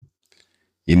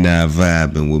You're not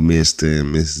vibing with Mr.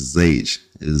 and Mrs. H.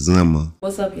 It's Zemma.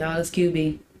 What's up, y'all? It's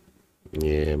QB.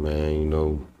 Yeah,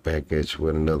 man, back at you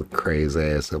with another crazy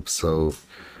ass episode.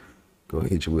 Gonna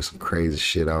hit you with some crazy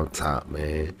shit on top,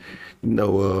 man.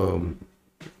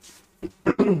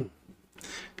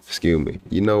 Excuse me.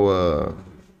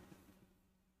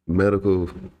 Medical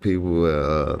people,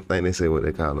 I think they say what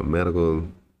they call them,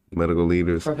 medical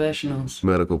leaders. Professionals.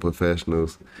 Medical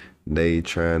professionals. They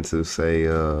trying to say,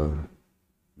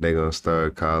 they gonna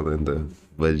start calling the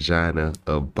vagina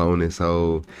a bonus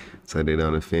hole so they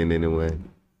don't offend anyone.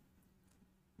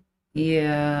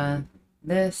 Yeah,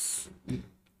 that's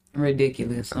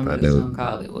ridiculous. I'm just gonna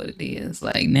call it what it is.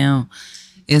 Like, now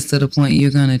it's to the point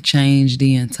you're gonna change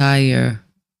the entire,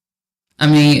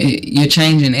 you're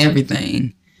changing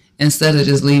everything instead of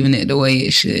just leaving it the way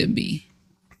it should be.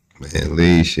 Man,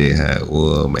 leave shit how it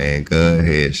was, man. God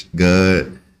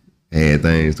had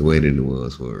things the way that it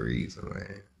was for a reason,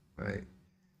 man. Right?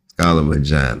 It's called a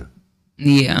vagina.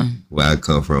 Yeah. Where I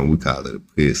come from, we call it a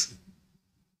pussy.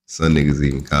 Some niggas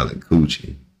even call it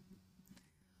coochie.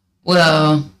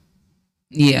 Well,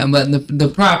 yeah, but the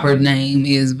proper name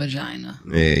is vagina.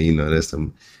 Yeah, that's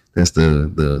the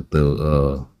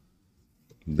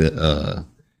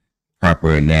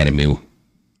proper anatomy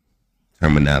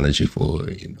terminology for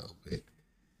it, But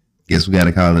guess we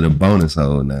gotta call it a bonus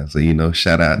hole now. So,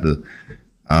 shout out to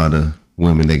all the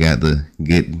women that got to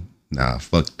get. Nah,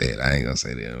 fuck that. I ain't gonna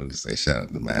say that. I'm gonna say shout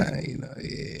out to mine.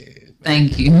 Yeah.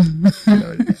 Thank you.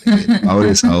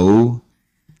 Bonus hole.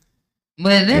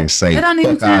 But that don't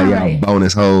even fuck all y'all right.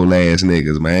 Bonus hole ass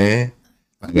niggas, man.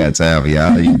 I got time for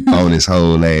y'all, you bonus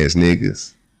hole ass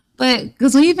niggas. But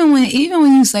because even when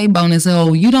you say bonus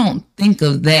hole, you don't think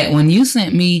of that. When you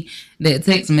sent me that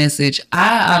text message,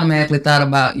 I automatically thought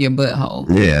about your butthole.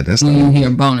 Yeah, that's when you hear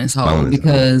bonus hole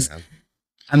because hole.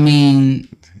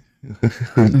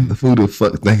 Who the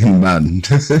fuck thinking about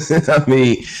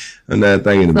it? I'm not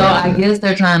thinking about it. So I guess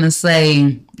they're trying to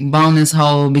say bonus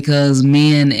hole because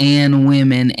men and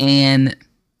women and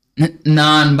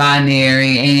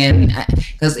non-binary and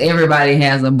because everybody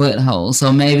has a butthole.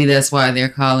 So maybe that's why they're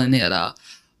calling it a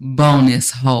bonus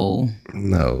hole.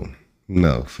 No,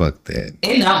 fuck that.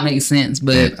 It don't make sense,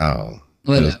 but at all.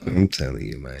 Whatever. I'm telling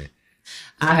you, man.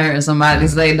 I heard somebody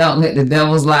say, "Don't let the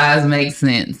devil's lies make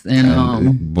sense."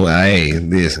 And boy, hey,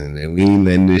 listen, we ain't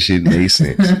letting this shit make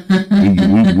sense.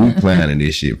 we planning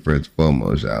this shit first and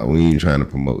foremost, y'all. We ain't trying to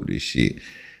promote this shit.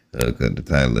 Cause the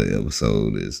title of the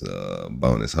episode is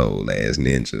bonus hole ass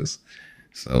ninjas.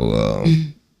 So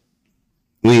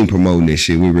we ain't promoting this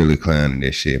shit. We really clowning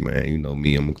this shit, man.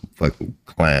 Me, I'm a fucking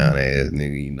clown ass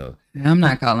nigga. I'm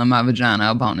not calling my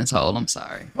vagina a bonus hole. I'm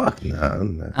sorry. Fuck no,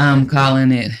 I'm not. I'm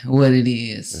calling it what it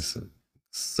is. It's a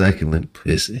succulent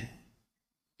pussy.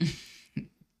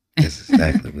 That's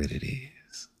exactly what it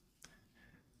is.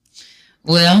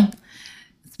 Well,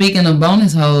 speaking of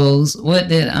bonus holes, what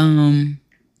did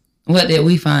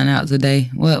we find out today?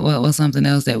 What was something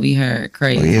else that we heard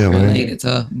crazy related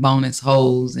to bonus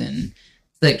holes and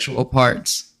sexual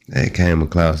parts? I came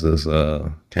across this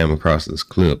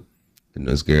clip, and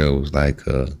this girl was like,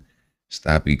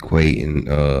 stop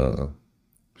equating,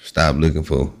 stop looking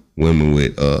for women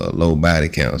with low body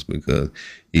counts, because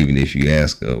even if you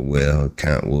ask her where her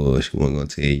count was, she wasn't gonna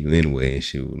tell you anyway. And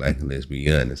she was like, let's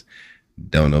be honest,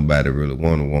 don't nobody really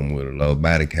want a woman with a low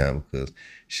body count, because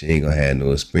she ain't gonna have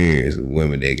no experience. With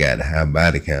women that got a high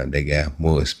body count, they got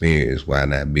more experience. Why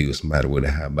not be with somebody with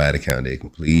a high body count that can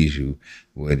please you,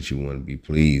 what you want to be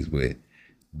pleased with?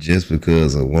 Just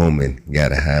because a woman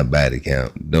got a high body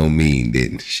count don't mean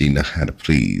that she know how to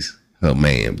please her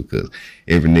man, because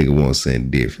every nigga wants something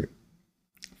different,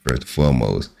 first and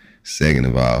foremost. Second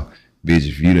of all, bitch,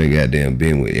 if you done goddamn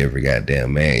been with every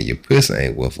goddamn man, your pussy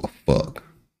ain't worth a fuck.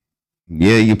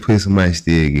 Yeah, your pussy might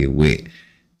still get wet,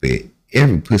 but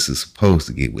every pussy's supposed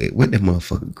to get wet. What that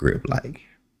motherfucker grip like?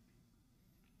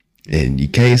 And you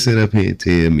can't sit up here and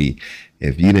tell me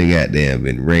if you done goddamn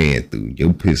been ran through,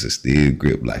 your pussy still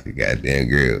grip like a goddamn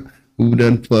girl who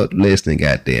done fucked less than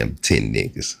goddamn 10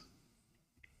 niggas.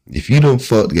 If you don't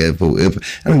fuck, I don't give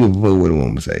a fuck what a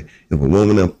woman say. If a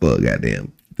woman done fuck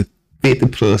goddamn 50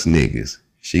 plus niggas,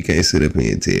 she can't sit up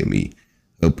here and tell me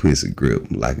her pussy grip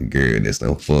like a girl that's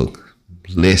done fuck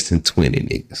less than 20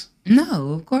 niggas.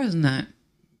 No, of course not.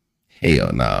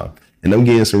 Hell no. And I'm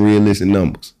getting some realistic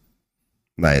numbers.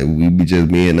 Like, we be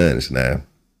just being honest now.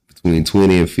 Between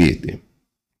 20 and 50.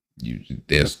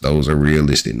 Those are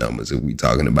realistic numbers if we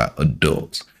talking about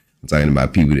adults. I'm talking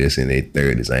about people that's in their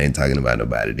 30s. I ain't talking about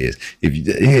nobody that's,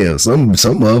 some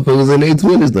motherfuckers in their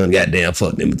 20s done goddamn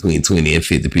fucked in between 20 and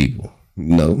 50 people.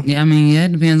 Yeah,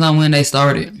 it depends on when they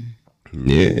started.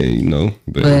 Yeah,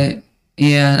 but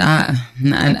yeah,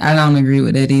 I don't agree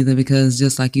with that either, because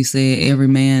just like you said, every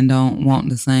man don't want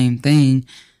the same thing.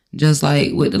 Just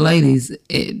like with the ladies,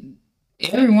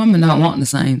 every woman don't want the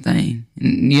same thing.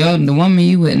 The woman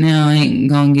you with now ain't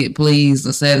gonna get pleased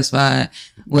or satisfied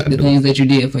with the things that you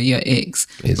did for your ex.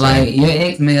 Exactly. Like your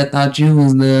ex may have thought you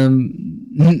was the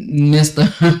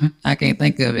Mr. I can't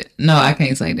think of it. No, I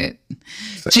can't say that.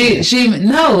 She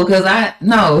no, because I'm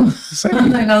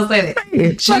not gonna say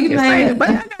that. She may, but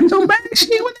I got your back.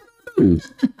 Shit, what they gonna do?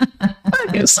 I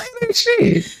can say that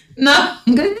shit. No,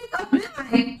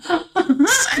 say it,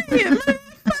 man.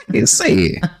 Fucking say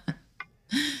it.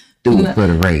 Do it for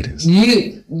the Raiders.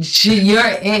 Your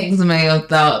ex may have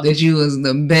thought that you was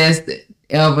the best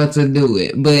ever to do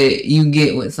it, but you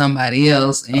get with somebody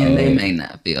else and they may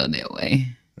not feel that way.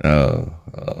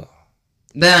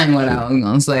 That ain't what I was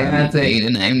gonna say. I'll tell you the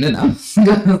name that I was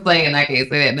gonna say, and I can't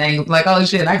say that name. It's like, oh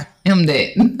shit, I got him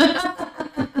that.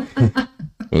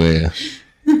 Well,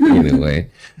 anyway,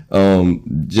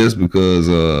 just because,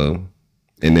 and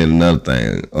then another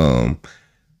thing,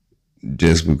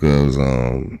 just because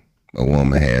a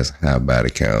woman has high body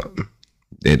count,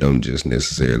 that don't just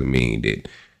necessarily mean that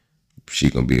she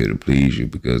gonna be able to please you.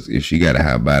 Because if she got a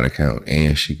high body count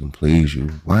and she can please you,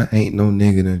 why ain't no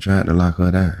nigga done tried to lock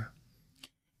her down?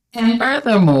 And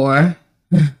furthermore,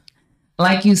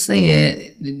 like you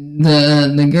said,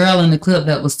 the girl in the clip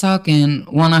that was talking,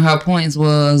 one of her points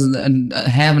was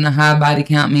having a high body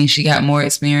count means she got more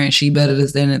experience, she better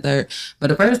this, than the third. But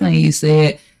the first thing you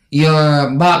said,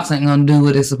 your box ain't gonna do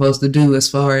what it's supposed to do as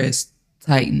far as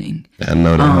tightening. I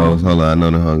know the hoes. Hold on, I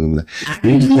know the hoes.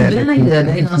 They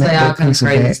gonna say all kinds of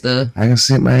crazy stuff. I can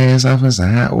sit my ass off in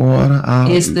some hot water.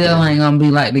 It still ain't gonna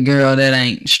be like the girl that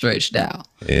ain't stretched out.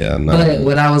 Yeah, I know. But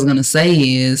what I was gonna say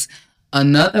is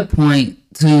another point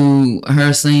to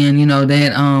her saying,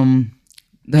 that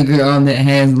the girl that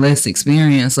has less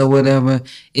experience or whatever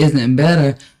isn't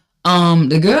better.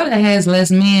 The girl that has less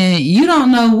men, you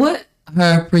don't know what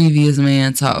her previous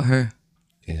man taught her.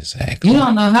 Exactly. You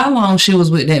don't know how long she was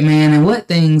with that man and what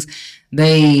things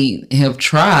they have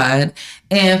tried.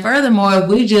 And furthermore, if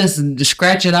we just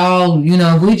scratch it all,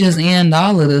 if we just end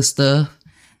all of this stuff,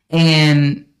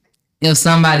 and if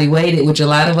somebody waited, which a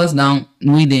lot of us don't,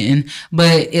 we didn't,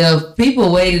 but if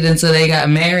people waited until they got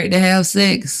married to have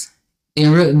sex,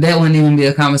 that wouldn't even be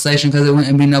a conversation, because it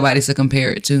wouldn't be nobody to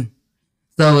compare it to.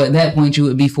 So at that point, you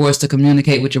would be forced to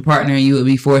communicate with your partner, and you would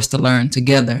be forced to learn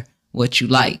together what you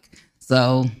like.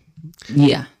 So,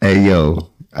 yeah. Hey,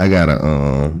 yo, I got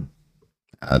I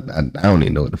don't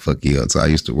even know what the fuck he is. So I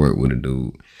used to work with a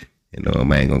dude, I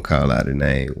ain't gonna call out the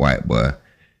name, white boy.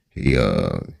 He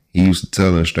used to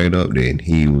tell her straight up that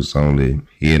he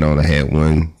had only had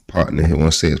one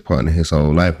sex partner his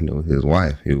whole life, and it was his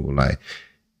wife. He was like,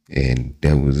 and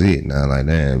that was it. And I was like,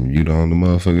 damn, you the only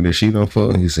motherfucker that she don't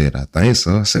fuck? He said, I think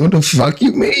so. I said, what the fuck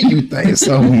you mean you think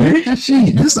so, man?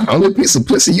 Shit, this the only piece of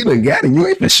pussy you done got, and you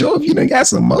ain't for sure if you done got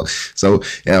some more. So,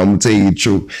 I'm gonna tell you the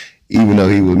truth. Even though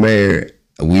he was married,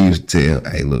 we used to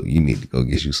tell, hey, look, you need to go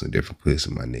get you some different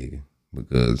pussy, my nigga.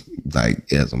 Because,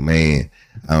 like, as a man,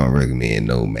 I don't recommend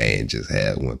no man just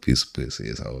have one piece of pussy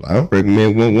his whole life. I don't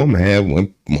recommend one woman have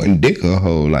one dick her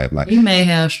whole life. Like, he may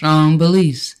have strong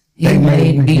beliefs. He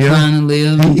may be trying to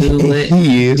live and do what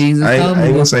he is. Jesus told him. I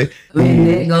ain't gonna say. And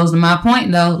that goes to my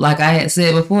point, though. Like I had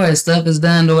said before, if stuff is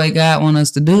done the way God wants us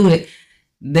to do it,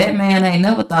 that man ain't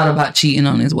never thought about cheating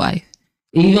on his wife.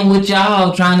 Even with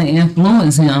y'all trying to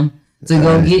influence him to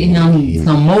go get him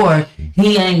some more,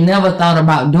 he ain't never thought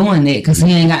about doing that, because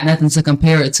he ain't got nothing to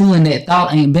compare it to, and that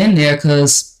thought ain't been there,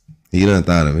 because he done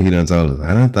thought of it. He done told us.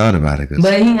 I done thought about it.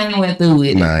 But he ain't went through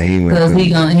with it. Nah, he went through it.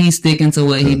 Because he's sticking to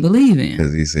what he believe in.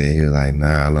 Because he said, he was like,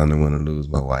 nah, I don't want to lose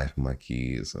my wife and my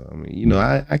kids. So, I mean,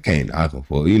 I can't knock him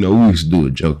for it. We used to do a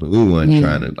joke. We weren't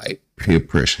trying to, like, peer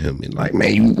pressure him. And, like,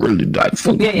 man, you really, like,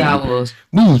 fuck. Yeah, y'all was.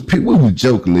 We was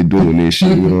jokingly doing this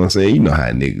shit. You know what I'm saying? You know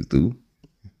how niggas do.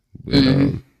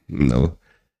 But,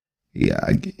 yeah,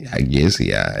 I guess,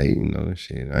 yeah,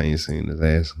 shit. I ain't seen his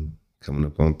ass coming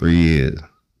up on 3 years.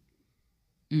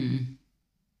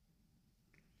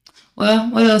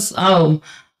 Well, what else?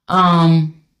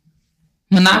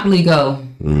 Monopoly Go.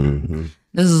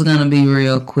 This is gonna be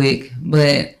real quick,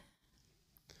 but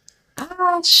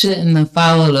I shouldn't have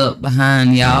followed up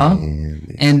behind y'all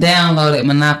and downloaded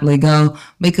Monopoly Go,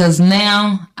 because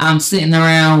now I'm sitting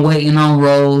around waiting on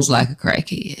rolls like a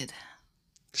crackhead.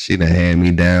 She done had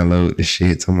me download the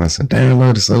shit. Told myself,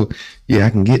 download it so I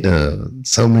can get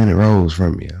so many rolls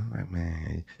from you. I'm like,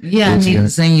 man. Yeah, I need to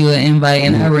send you an invite,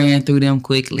 and I ran through them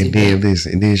quickly. And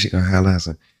then she gonna highlight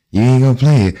some. You ain't gonna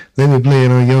play it. Let me play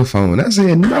it on your phone. I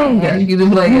said, no, you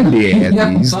can play it.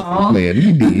 You play it.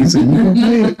 You did. He said, you gonna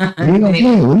play it? You ain't gonna play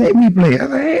it. Well, let me play it. I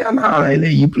said, hell no, I ain't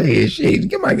let you play it. Shit,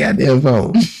 get my goddamn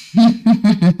phone.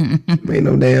 Ain't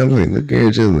no damn thing. The girl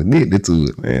just addicted to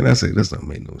it, man. I said, this don't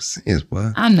make no sense,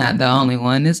 boy. I'm not the only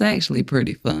one. It's actually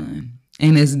pretty fun.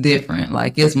 And it's different.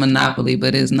 Like, it's Monopoly,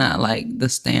 but it's not like the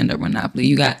standard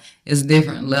Monopoly. It's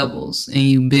different levels, and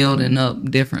you building up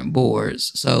different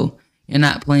boards. So you're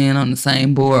not playing on the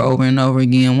same board over and over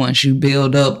again. Once you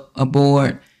build up a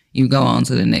board, you go on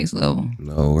to the next level.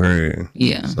 No word.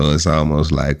 Yeah. So it's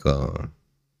almost like are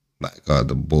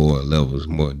the board levels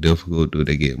more difficult? Do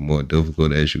they get more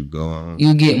difficult as you go on?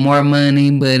 You get more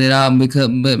money, but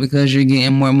because you're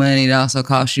getting more money, it also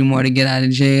costs you more to get out of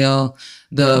jail.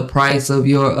 The price of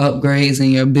your upgrades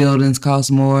and your buildings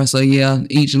cost more. So yeah,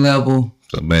 each level.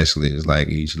 So basically, it's like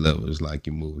each level is like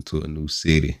you moving to a new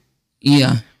city.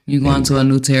 Yeah, you going to a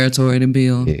new territory to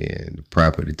build. Yeah, the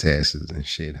property taxes and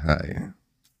shit higher.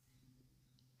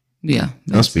 Yeah,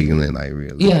 I'm speaking in like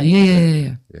real.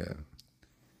 Yeah.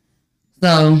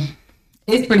 So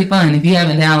it's pretty fun. If you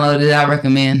haven't downloaded it, I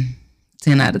recommend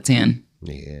 10 out of 10.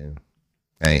 Yeah,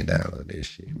 I ain't download this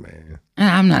shit, man.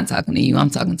 I'm not talking to you. I'm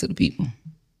talking to the people.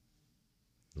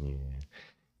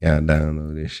 Yeah, I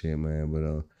download this shit, man.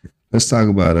 But let's talk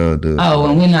about and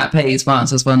we're not paid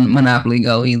sponsors for Monopoly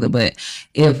Go either. But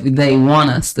if they want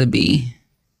us to be,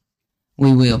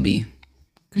 we will be.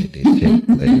 Get that check,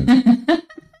 later.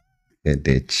 Get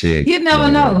that check. You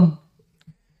never know.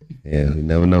 Yeah, we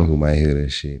never know who might hear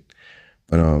this shit.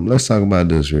 But let's talk about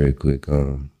this real quick.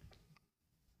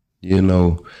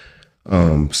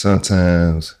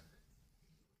 Sometimes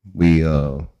we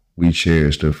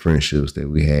cherish the friendships that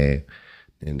we have,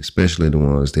 and especially the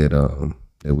ones that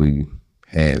we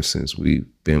have since we've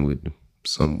been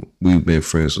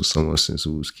friends with someone since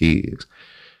we was kids.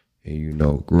 And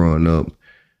growing up,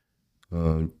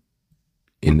 and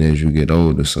as you get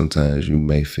older, sometimes you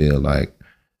may feel like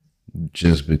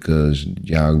just because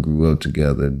y'all grew up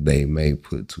together, they may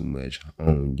put too much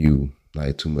on you,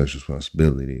 like too much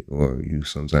responsibility, or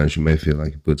sometimes you may feel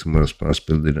like you put too much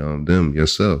responsibility on them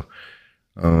yourself.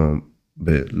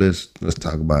 But let's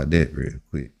talk about that real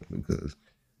quick, because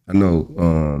I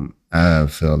know I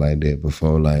felt like that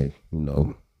before. Like,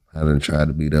 I done tried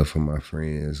to be there for my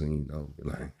friends, and be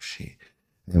like, shit,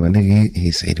 and my nigga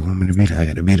he said he want me to be there, I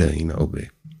gotta be there, but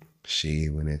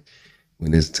shit, when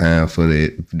it's time for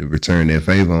to return that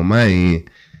favor on my end,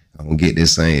 I don't get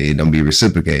this saying, it don't be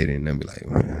reciprocated, and I'll be like,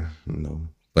 man,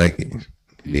 fuck it.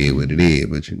 It is what it is,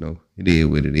 but it is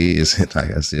what it is,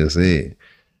 like I still said.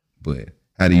 But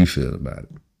how do you feel about it?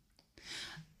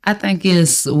 I think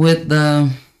it's with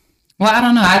I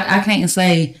don't know. I can't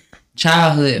say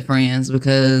childhood friends,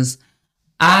 because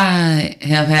I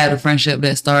have had a friendship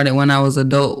that started when I was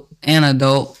adult,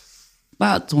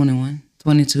 about 21,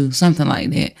 22, something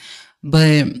like that.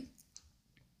 But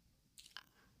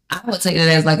I would take that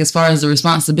as, like, as far as the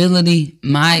responsibility,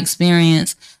 my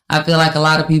experience, I feel like a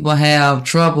lot of people have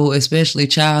trouble, especially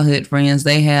childhood friends.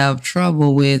 They have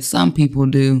trouble some people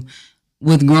do,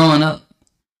 with growing up.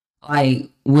 Like,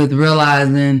 with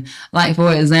realizing, like,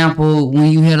 for example,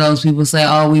 when you hear those people say,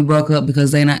 oh, we broke up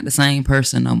because they're not the same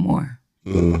person no more.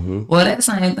 Mm-hmm. Well, that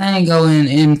same thing go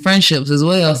in friendships as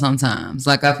well sometimes.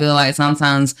 Like, I feel like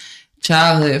sometimes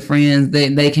childhood friends,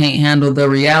 they can't handle the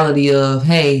reality of,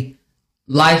 hey,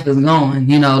 life is going,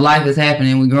 life is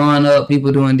happening. We're growing up,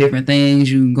 people doing different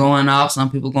things. You going off, some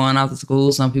people going off to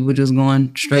school, some people just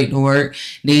going straight to work.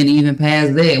 Then even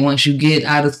past that, once you get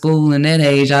out of school in that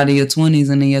age, out of your 20s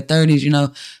and in your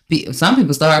 30s, some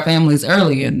people start families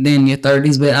earlier than your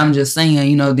 30s, but I'm just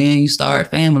saying, then you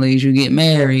start families, you get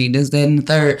married, this, that, and the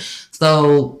third.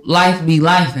 So life be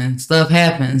life and stuff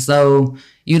happens. So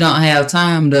you don't have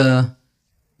time to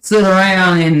sit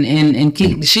around and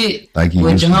kick the shit like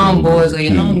with your homeboys or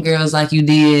your homegirls like you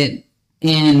did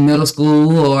in middle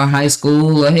school or high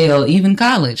school, or hell, even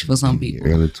college for some people.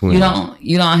 Early 20s.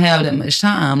 You don't have that much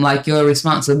time. Like, your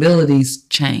responsibilities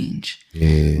change.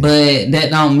 Yeah. But that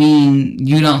don't mean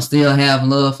you don't still have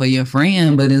love for your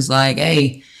friend. But it's like,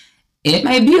 hey, it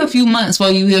may be a few months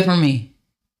before you hear from me.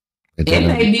 It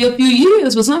may be a few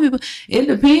years for some people. It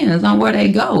depends on where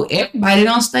they go. Everybody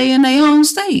don't stay in their home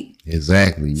state.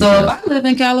 Exactly. So if I live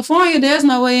in California, there's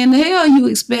no way in the hell you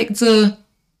expect to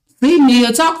see me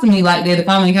or talk to me like that if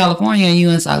I'm in California and you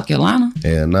in South Carolina.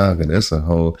 Yeah, no, cause that's a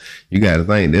whole, you got to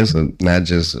think, that's not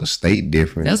just a state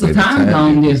difference. That's a time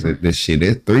zone difference. This shit,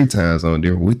 that's 3 time zone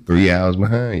difference. We're 3 hours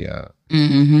behind y'all.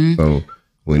 Mm-hmm. So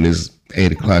when it's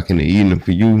 8 o'clock in the evening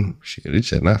for you, shit, it's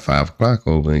just not 5 o'clock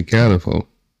over in California.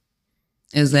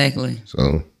 Exactly.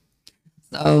 So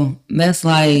So that's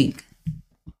like,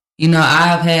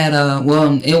 I've had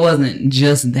it wasn't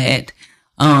just that,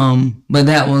 but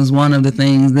that was one of the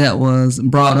things that was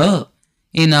brought up.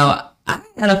 I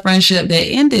had a friendship that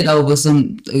ended over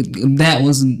some that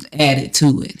was added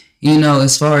to it.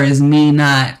 As far as me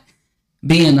not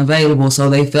being available, so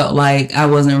they felt like I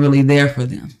wasn't really there for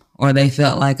them, or they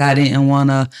felt like I didn't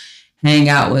want to hang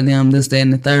out with them, this, that,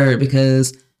 and the third,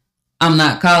 because I'm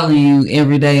not calling you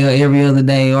every day or every other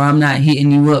day, or I'm not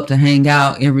hitting you up to hang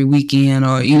out every weekend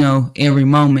or, every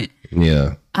moment.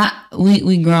 Yeah.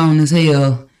 We grown as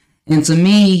hell. And to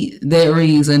me, that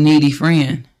reads a needy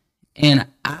friend. And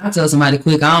I tell somebody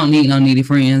quick, I don't need no needy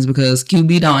friends, because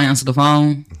QB don't answer the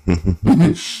phone.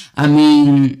 I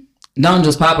mean, don't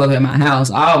just pop up at my house.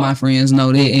 All my friends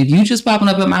know that. If you just popping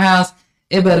up at my house,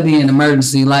 it better be an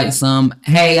emergency, like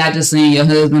hey, I just seen your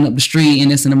husband up the street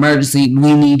and it's an emergency.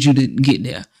 We need you to get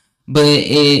there. But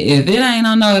if it ain't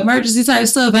on no emergency type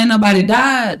stuff, ain't nobody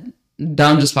died,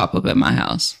 don't just pop up at my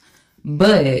house.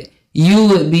 But it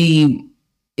would be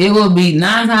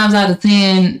 9 times out of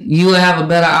 10, you would have a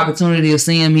better opportunity of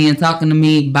seeing me and talking to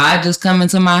me by just coming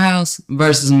to my house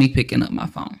versus me picking up my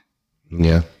phone.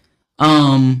 Yeah.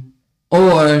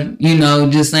 Or,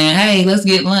 just saying, hey, let's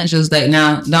get lunch this day.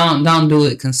 Now, don't do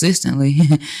it consistently.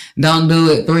 Don't do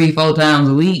it 3-4 times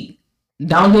a week.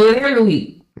 Don't do it every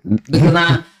week.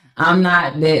 Because I'm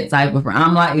not that type of friend.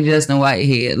 I'm like Justin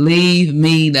Whitehead. Leave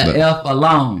me the F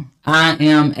alone. I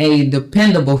am a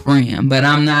dependable friend, but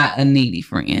I'm not a needy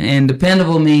friend. And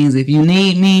dependable means if you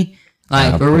need me,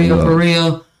 like for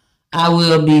real, I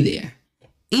will be there.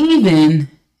 Even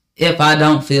if I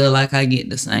don't feel like I get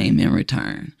the same in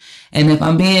return. And if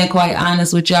I'm being quite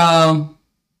honest with y'all,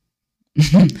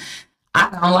 I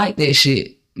don't like that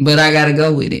shit, but I gotta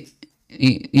go with it.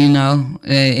 At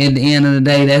the end of the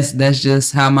day, that's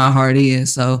just how my heart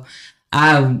is. So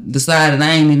I've decided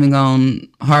I ain't even gonna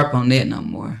harp on that no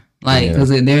more. Because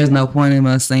there's no point in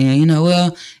us saying,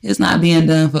 well, it's not being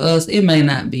done for us. It may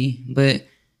not be, but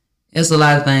it's a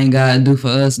lot of things God do for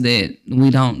us that we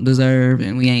don't deserve,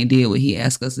 and we ain't did what he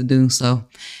asked us to do. So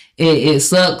it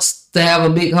sucks to have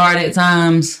a big heart at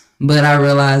times, but I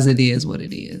realize it is what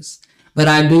it is. But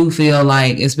I do feel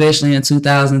like, especially in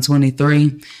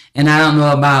 2023, and I don't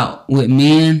know about with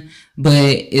men,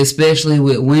 but especially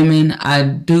with women, I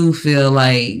do feel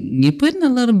like you're putting a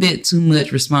little bit too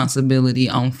much responsibility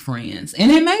on friends.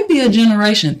 And it may be a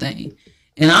generation thing.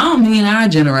 And I don't mean our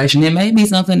generation. It may be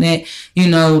something that,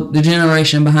 the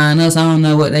generation behind us, I don't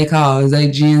know what they call. Is they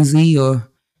Gen Z or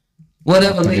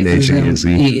whatever they Gen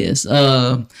Z is?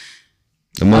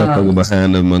 The motherfucker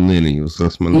behind the millennials.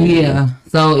 Yeah.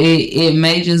 So it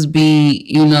may just be,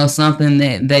 something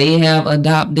that they have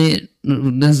adopted,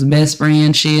 this best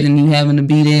friend shit, and you having to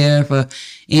be there for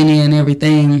any and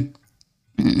everything.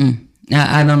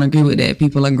 I don't agree with that.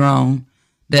 People are grown.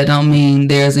 That don't mean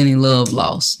there's any love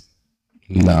lost.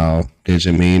 No, that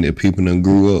just mean that people done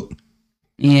grew up.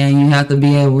 Yeah, you have to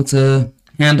be able to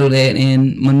handle that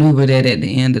and maneuver that at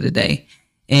the end of the day.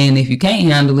 And if you can't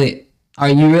handle it, are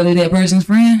you really that person's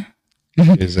friend?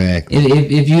 Exactly.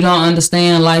 If you don't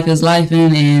understand life is life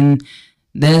and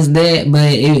that's that,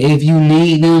 but if you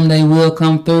need them, they will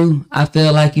come through. I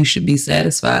feel like you should be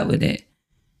satisfied with that.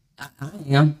 I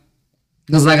am.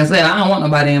 Because like I said, I don't want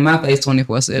nobody in my face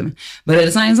 24/7. But at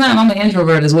the same time, I'm an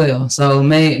introvert as well. So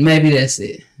maybe that's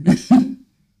it.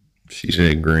 She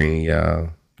said green,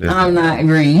 y'all. I'm not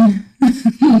green.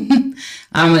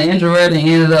 I'm an introvert and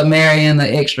ended up marrying an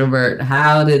extrovert.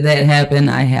 How did that happen?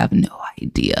 I have no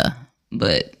idea.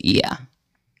 But yeah.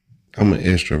 I'm an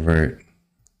extrovert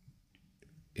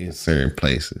in certain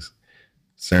places.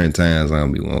 Certain times I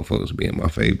don't be wanting folks to be in my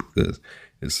face, because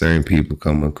if certain people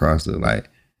come across it, like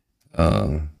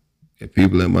if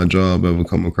people at my job ever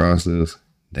come across this,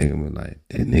 they gonna be like,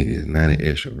 that nigga is not an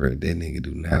extrovert. That nigga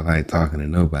do not like talking to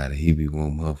nobody. He be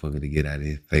one motherfucker to get out of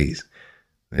his face.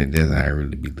 And that's how I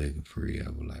really be looking for real.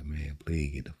 I be like, man,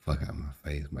 please get the fuck out of my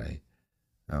face, man.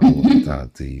 I don't want to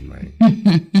talk to you, man.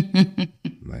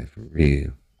 Like, for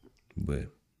real. But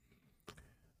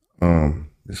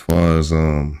as far as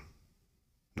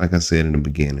like I said in the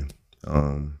beginning,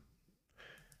 a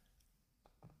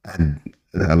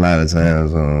lot of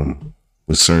times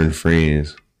with certain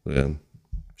friends, well,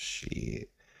 shit,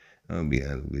 I'll be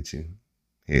honest with you.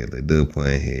 Hell, at that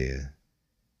point here,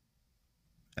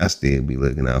 I still be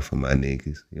looking out for my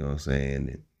niggas, you know what I'm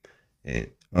saying? And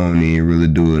I don't even really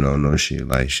do it on no shit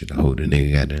like, shit, I hope the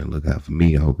nigga out there and look out for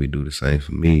me. I hope he do the same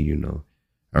for me, you know.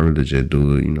 I really just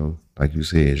do it, you know, like you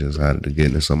said, just out of the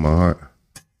goodness of my heart.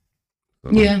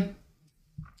 So, yeah.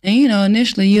 And, you know,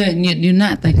 initially you're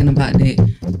not thinking about that.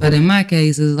 But in my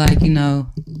case, it's like,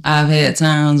 I've had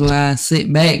times where I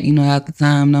sit back, after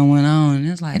time done went on, and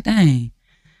it's like, dang,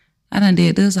 I done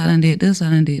did this, I done did this, I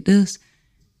done did this.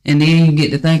 And then you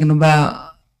get to thinking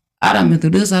about, I done been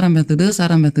through this, I done been through this, I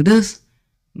done been through this.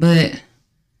 But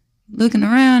looking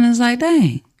around, it's like,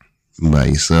 dang. By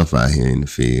yourself out here in the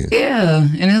field. Yeah.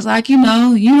 And it's like, you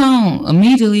don't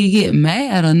immediately get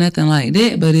mad or nothing like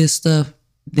that, but it's stuff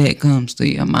that comes to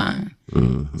your mind.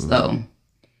 Mm-hmm. So,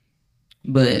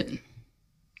 but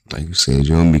like you said,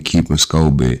 you don't be keeping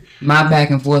score, but my back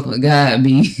and forth with God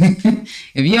be,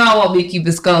 if you don't want me to keep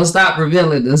the score, stop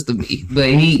revealing this to me.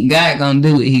 But God gonna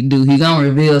do what he do. He gonna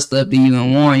reveal stuff to you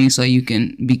and warn you so you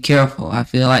can be careful. I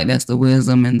feel like that's the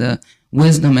wisdom and the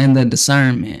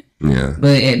discernment. Yeah.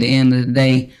 But at the end of the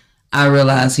day, I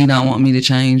realize he don't want me to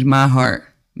change my heart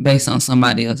based on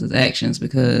somebody else's actions,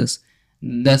 because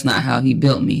that's not how he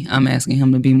built me. I'm asking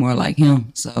him to be more like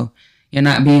him. So you're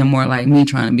not being more like me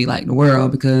trying to be like the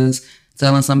world, because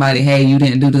telling somebody, hey, you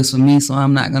didn't do this for me, so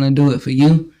I'm not going to do it for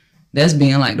you. That's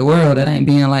being like the world. That ain't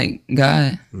being like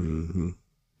God. Mm-hmm.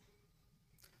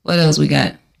 What else we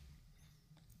got?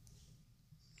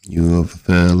 You ever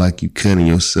feel like you cutting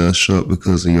yourself short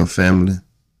because of your family?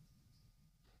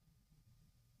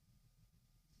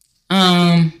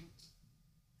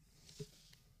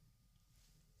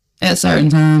 At certain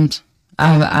times,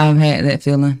 I've had that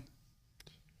feeling.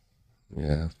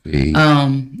 Yeah.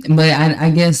 But I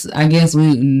guess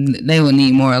they would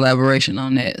need more elaboration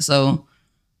on that. So,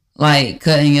 like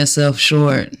cutting yourself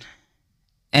short,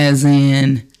 as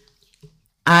in,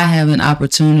 I have an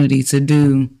opportunity to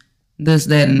do this,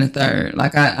 that, and the third.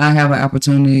 Like I have an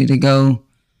opportunity to go,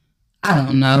 I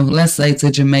don't know, let's say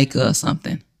to Jamaica or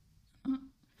something.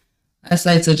 Let's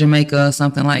say to Jamaica or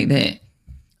something like that.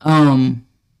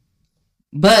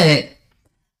 But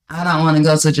I don't want to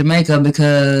go to Jamaica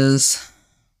because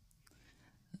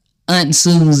Aunt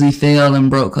Susie fell and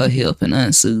broke her hip, and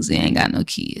Aunt Susie ain't got no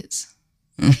kids.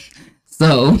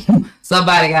 So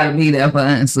somebody got to be there for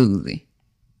Aunt Susie.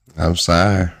 I'm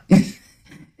sorry.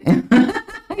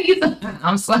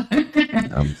 I'm sorry.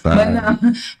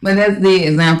 But that's the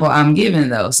example I'm giving,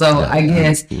 though. So yeah, I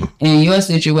guess in your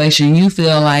situation, you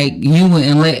feel like you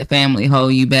wouldn't let family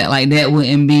hold you back. Like that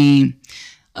wouldn't be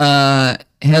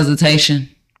hesitation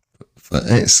for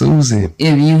Aunt Susie.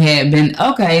 If you had been,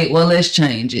 okay, well, let's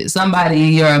change it. Somebody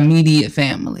in your immediate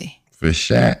family. For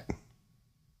Shaq.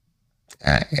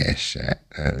 I asked Shaq.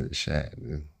 Shaq.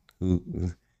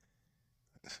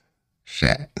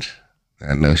 Shaq.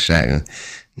 I know Shaq.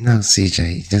 No,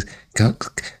 CJ, just go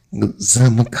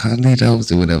Zemma,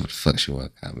 Carlitos, or whatever the fuck she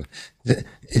want to call me.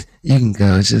 You can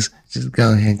go, just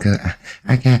go ahead and go.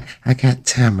 I got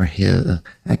Tamara here.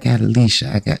 I got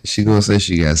Alicia. She gonna say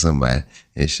she got somebody.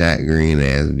 And Shaq Green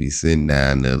ass be sitting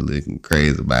down there looking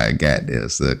crazy about a goddamn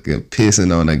sucker,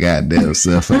 pissing on a goddamn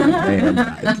self.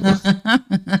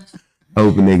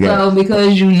 Hoping they got. So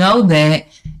because you know that,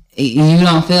 you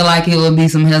don't feel like it would be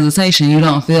some hesitation. You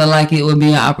don't feel like it would be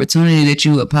an opportunity that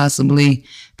you would possibly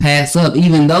pass up,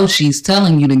 even though she's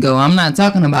telling you to go. I'm not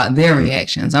talking about their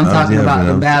reactions. I'm talking about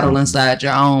the battle inside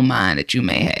your own mind that you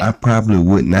may have. I probably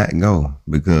would not go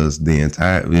because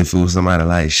if it was somebody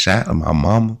like Shaq or my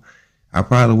mama, I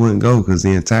probably wouldn't go because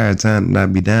the entire time that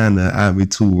I'd be down there, I'd be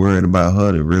too worried about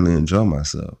her to really enjoy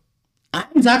myself.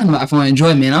 I'm talking about for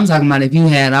enjoyment. I'm talking about if you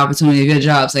had an opportunity of your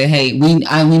job, say, hey, we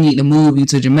need to move you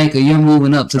to Jamaica. You're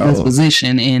moving up to this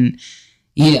position, and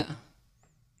yeah.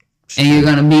 And you're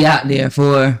going to be out there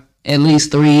for at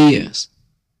least 3 years.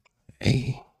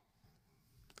 Hey.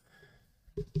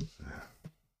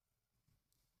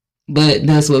 But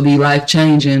this would be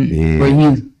life-changing for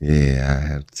you. Yeah, I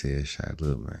have to tell Shaq,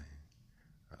 look, man,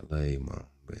 I love you, Mom,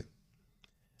 but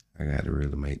I got to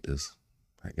really make this.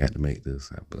 I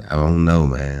don't know,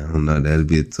 man. I don't know. That'd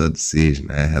be a tough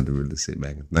decision. I have to really sit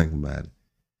back and think about it.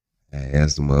 I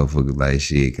asked the motherfuckers like,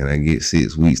 shit, can I get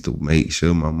 6 weeks to make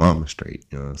sure my mama's straight?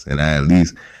 You know what I'm saying?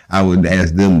 I would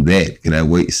ask them that. Can I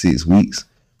wait 6 weeks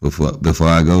before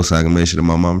I go so I can make sure that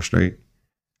my mama's straight?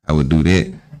 I would do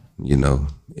that, you know.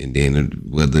 And then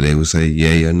whether they would say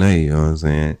yay or nay, you know what I'm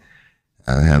saying?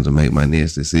 I have to make my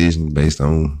next decision based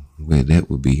on where that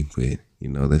would be. But, you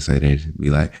know, they say they'd be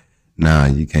like, nah,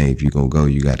 you can't. If you're going to go,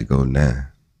 you got to go now.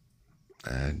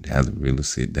 I have to really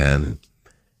sit down and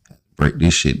break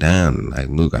this shit down. Like,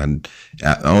 look,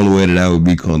 the only way that I would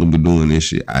be comfortable doing this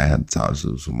shit, I have to talk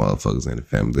to some motherfuckers in the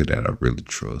family that I really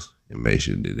trust and make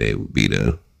sure that they would be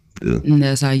there. And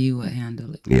that's how you would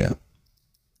handle it. Yeah.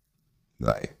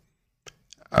 Like,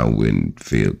 I wouldn't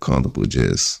feel comfortable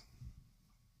just,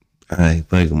 hey,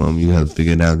 thank you, Mom, you have to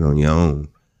figure it out on your own.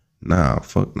 Nah,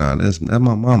 fuck nah, that's my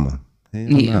mama. Hell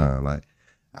nah. Like,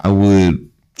 I would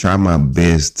try my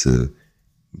best to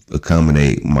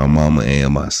accommodate my mama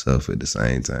and myself at the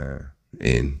same time.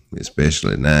 And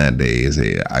especially nowadays,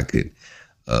 I could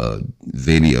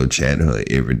video chat her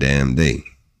every damn day.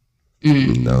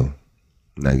 You know,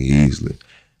 like easily.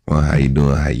 Well, how you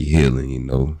doing? How you healing? You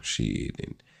know, shit.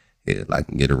 And I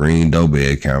can get a Ring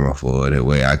doorbell camera for her. That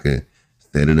way I can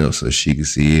set it up so she can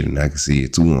see it and I can see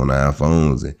it too on our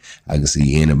phones. And I can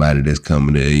see anybody that's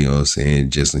coming there, you know what I'm saying,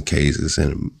 just in case it's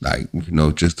in, like, you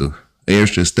know, just a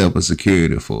extra step of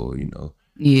security for, you know.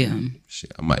 Yeah.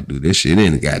 Shit, I might do this shit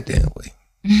any goddamn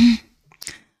way.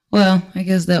 Well, I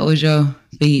guess that was your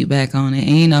feedback on it.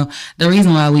 And, you know, the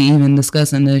reason why we even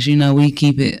discussing this, you know, we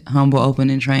keep it humble, open,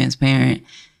 and transparent.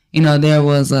 You know, there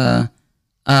was a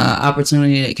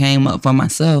opportunity that came up for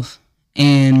myself.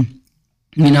 And,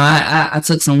 you know, I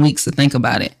took some weeks to think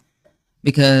about it.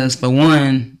 Because, for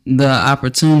one, the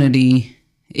opportunity,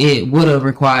 it would have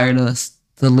required us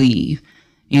to leave.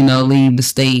 You know, leave the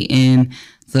state, and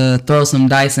to throw some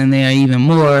dice in there even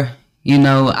more. You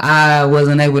know, I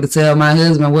wasn't able to tell my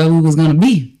husband where we was going to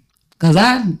be because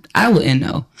I wouldn't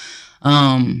know.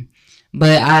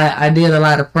 But I did a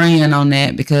lot of praying on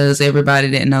that because everybody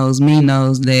that knows me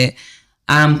knows that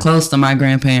I'm close to my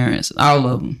grandparents, all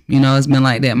of them. You know, it's been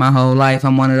like that my whole life.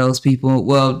 I'm one of those people.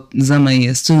 Well, Zemma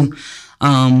is too.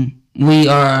 We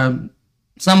are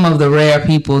some of the rare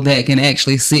people that can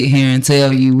actually sit here and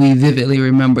tell you we vividly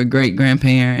remember great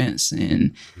grandparents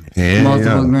and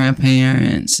multiple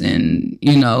grandparents. And,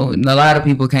 you know, a lot of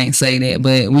people can't say that,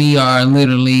 but we are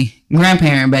literally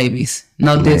grandparent babies.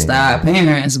 No diss to our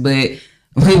parents, but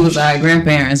we was our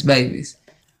grandparents' babies.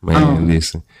 Man,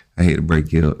 listen, I hate to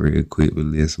break it up real quick, but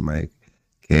listen, Mike.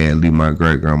 Can't leave my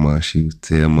great grandma. She would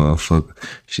tell motherfucker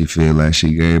she feel like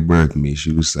she gave birth to me.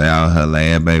 She would say all her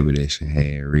last baby that she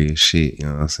had real shit, you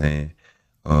know what I'm saying?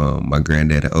 My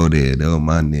granddaddy Odell, that was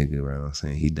my nigga, you know what I'm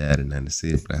saying? He died in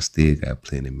 96, but I still got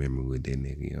plenty of memory with that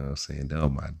nigga, you know what I'm saying? That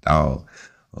was my dog.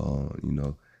 You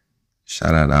know,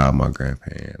 shout out to all my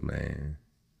grandparents, man.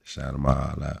 Shout them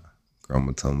all out.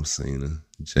 Grandma Thomasina,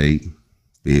 Jake,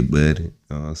 Big Buddy, you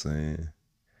know what I'm saying?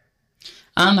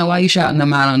 I don't know why you shouting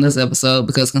them out on this episode,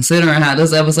 because considering how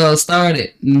this episode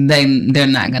started, they're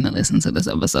not gonna listen to this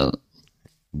episode.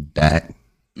 That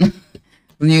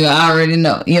you already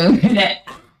know. You know that.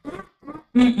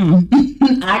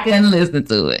 I couldn't listen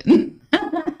to it.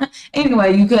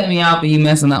 Anyway, you cut me off and you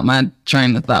messing up my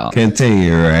train of thought.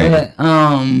 Continue, right?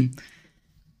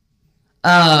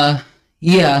 But,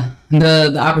 yeah,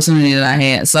 the opportunity that I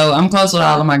had. So I'm close with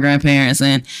all of my grandparents,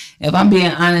 and if I'm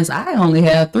being honest, I only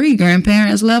have 3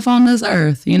 grandparents left on this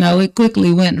earth. You know, it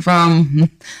quickly went from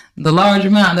the large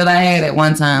amount that I had at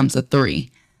one time to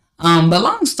 3. But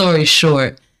long story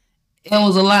short, it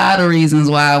was a lot of reasons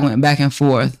why I went back and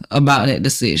forth about that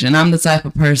decision. I'm the type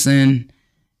of person,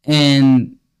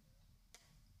 and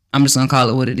I'm just gonna call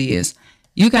it what it is.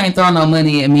 You can't throw no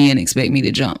money at me and expect me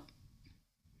to jump.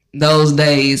 Those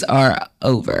days are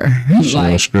over. She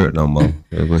don't script no more.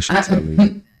 That's what she telling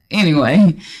me.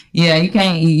 Anyway, yeah, you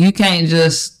can't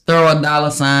just throw a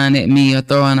dollar sign at me or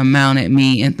throw an amount at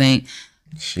me and think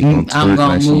I'm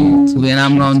gonna move and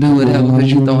I'm gonna do whatever because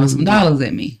you throwing some dollars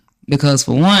at me. Because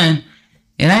for one,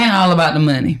 it ain't all about the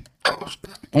money.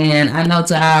 And I know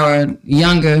to our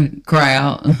younger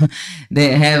crowd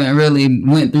that haven't really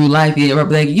went through life yet, we're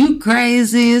like, you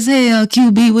crazy as hell,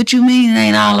 QB. What you mean it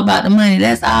ain't all about the money?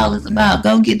 That's all it's about.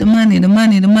 Go get the money, the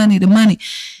money, the money, the money.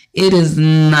 It is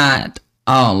not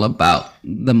all about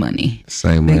the money.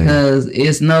 Same way. Because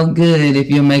it's no good if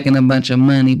you're making a bunch of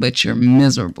money, but you're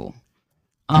miserable.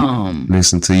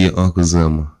 Listen to your Uncle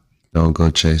Zemma. Don't go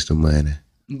chase the money.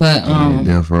 But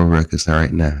Death Row Records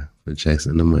right now for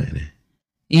chasing the money.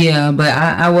 Yeah, but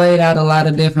I weighed out a lot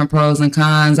of different pros and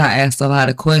cons. I asked a lot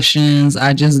of questions.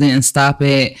 I just didn't stop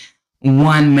at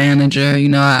one manager. You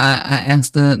know, I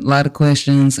asked a lot of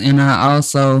questions, and I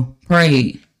also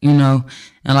prayed, you know.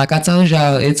 And like I told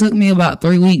y'all, it took me about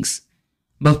 3 weeks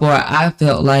before I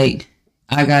felt like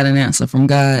I got an answer from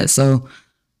God. So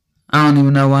I don't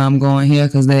even know why I'm going here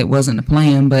because that wasn't the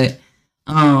plan. But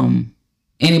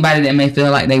anybody that may feel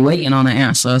like they waiting on an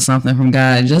answer or something from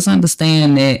God, just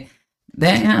understand that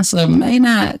that answer may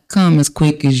not come as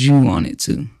quick as you want it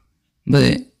to.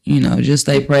 But, you know, just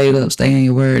stay prayed up, stay in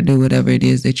your word, do whatever it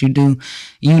is that you do.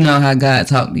 You know how God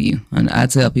talked to you. And I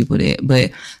tell people that.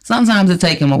 But sometimes it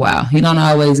takes him a while. He don't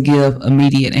always give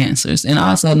immediate answers. And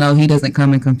also know he doesn't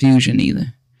come in confusion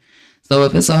either. So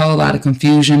if it's a whole lot of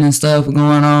confusion and stuff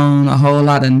going on, a whole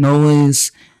lot of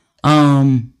noise,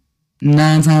 9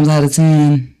 times out of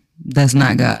 10, that's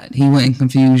not God. He wouldn't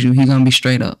confuse you. He gonna be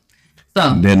straight up.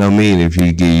 So that don't mean if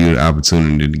he give you the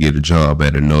opportunity to get a job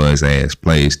at a noise ass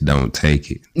place, don't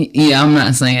take it. Yeah, I'm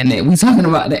not saying that. We're talking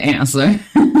about the answer.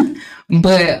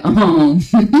 But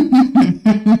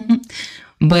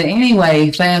but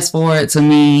anyway, fast forward to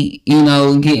me,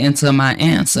 getting to my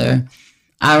answer.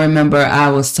 I remember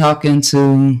I was talking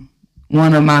to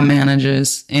one of my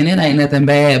managers, and it ain't nothing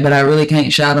bad, but I really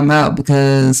can't shout him out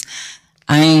because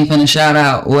I ain't finna shout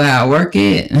out where I work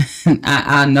at.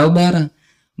 I know better.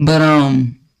 But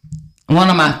one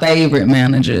of my favorite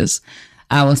managers,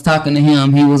 I was talking to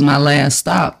him. He was my last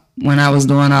stop when I was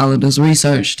doing all of this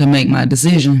research to make my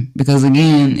decision, because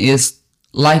again, it's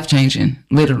life-changing,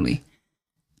 literally.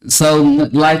 So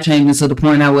life-changing to the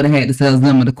point I would have had to tell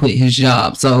Zemma to quit his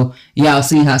job. So y'all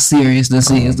see how serious this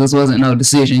is. This wasn't no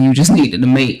decision you just needed to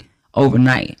make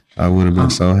overnight. I would have been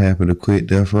so happy to quit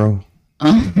Death Row.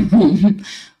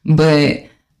 But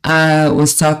I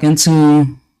was talking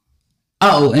to,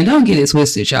 and don't get it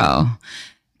twisted, y'all.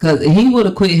 Because he would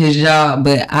have quit his job,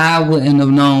 but I wouldn't have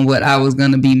known what I was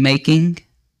going to be making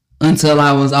until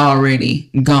I was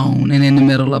already gone and in the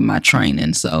middle of my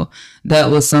training. So that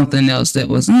was something else that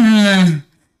was,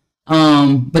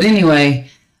 but anyway,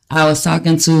 I was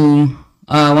talking to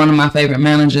one of my favorite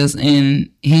managers, and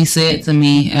he said to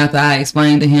me after I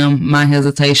explained to him my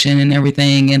hesitation and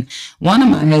everything, and one of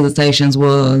my hesitations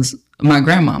was my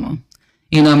grandmama.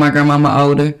 My grandmama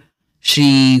older,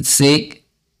 she's sick.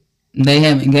 They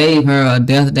haven't gave her a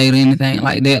death date or anything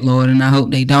like that, Lord, and I hope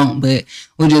they don't. But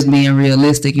we're just being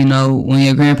realistic. When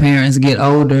your grandparents get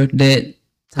older, that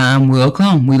time will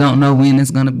come. We don't know when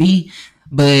it's going to be,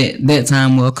 but that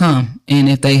time will come. And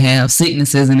if they have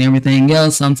sicknesses and everything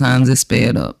else, sometimes it's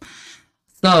sped up.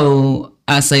 So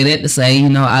I say that to say,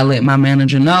 I let my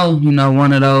manager know,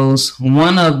 one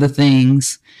of the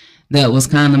things that was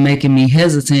kind of making me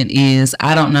hesitant is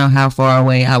I don't know how far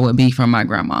away I would be from my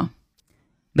grandma.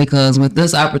 Because with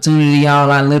this opportunity, y'all,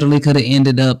 I literally could have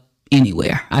ended up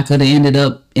anywhere. I could have ended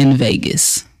up in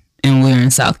Vegas, and we're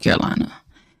in South Carolina.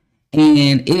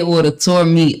 And it would have tore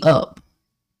me up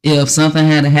if something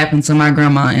had happened to my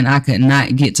grandma and I could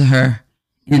not get to her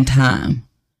in time.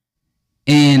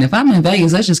 And if I'm in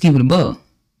Vegas, let's just keep it a buck.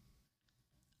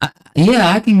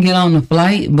 I can get on the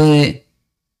flight, but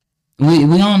we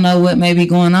don't know what may be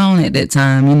going on at that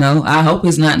time, I hope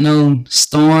it's not no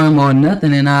storm or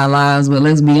nothing in our lives, but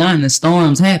let's be honest,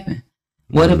 storms happen.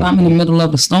 What if I'm in the middle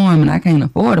of a storm and I can't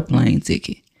afford a plane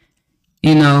ticket?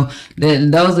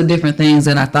 Those are different things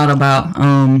that I thought about.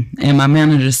 And my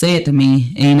manager said to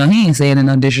me, and he ain't said it in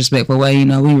no disrespectful way,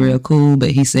 we real cool,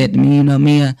 but he said to me,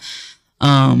 Mia,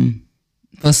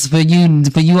 for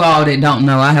you all that don't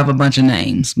know, I have a bunch of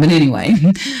names. But anyway,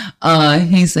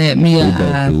 he said, Mia,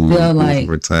 I feel like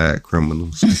retired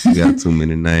criminals. You got too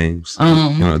many names.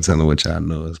 You don't tell them what y'all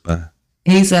know us by.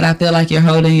 He said, I feel like you're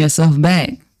holding yourself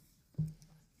back.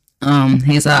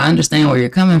 He said, I understand where you're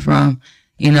coming from.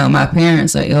 My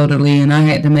parents are elderly and I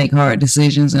had to make hard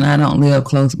decisions and I don't live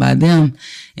close by them.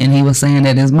 And he was saying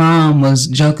that his mom was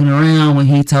joking around when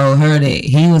he told her that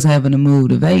he was having to move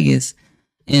to Vegas.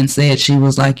 And said she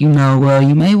was like, well,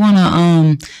 you may want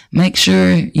to make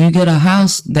sure you get a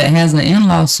house that has an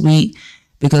in-law suite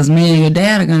because me and your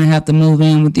dad are going to have to move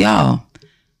in with y'all.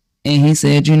 And he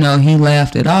said, he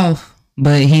laughed it off,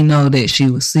 but he know that she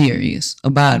was serious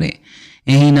about it.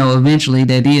 And he know eventually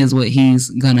that is what he's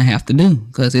going to have to do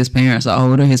because his parents are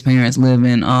older. His parents live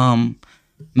in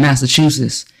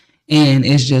Massachusetts, and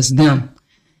it's just them.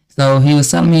 So he was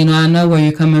telling me, I know where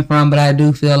you're coming from, but I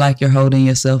do feel like you're holding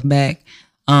yourself back.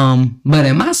 But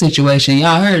in my situation,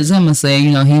 y'all heard Zemma say,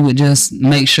 he would just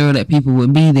make sure that people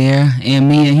would be there. And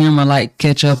me and him are like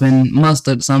ketchup and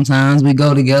mustard sometimes. We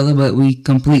go together, but we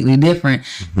completely different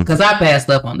because I passed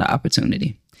up on the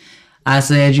opportunity. I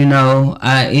said,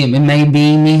 it may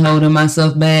be me holding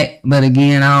myself back, but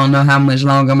again, I don't know how much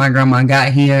longer my grandma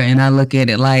got here. And I look at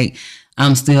it like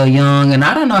I'm still young and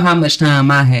I don't know how much time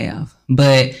I have,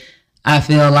 but I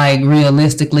feel like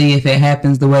realistically, if it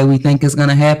happens the way we think it's going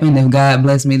to happen, if God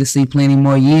bless me to see plenty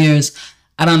more years,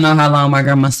 I don't know how long my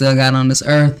grandma still got on this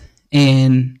earth.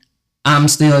 And I'm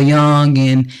still young.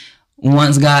 And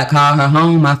once God called her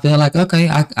home, I feel like, okay,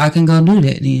 I can go do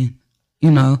that then.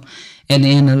 At the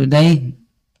end of the day,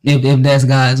 if that's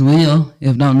God's will,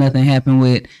 if don't nothing happen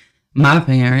with my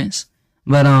parents.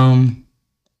 But,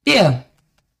 yeah.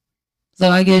 So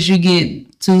I guess you get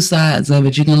two sides of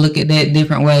it. You can look at that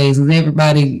different ways. A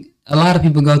lot of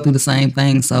people go through the same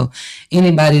thing. So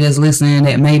anybody that's listening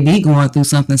that may be going through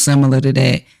something similar to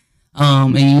that,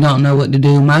 and you don't know what to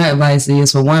do, my advice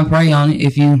is for one, pray on it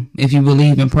if you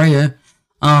believe in prayer.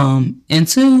 And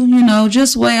two,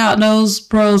 just weigh out those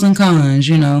pros and cons,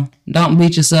 don't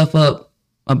beat yourself up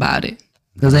about it.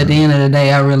 Because at the end of the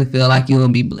day, I really feel like you will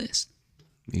be blessed.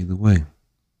 Either way.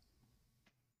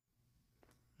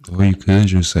 Or you could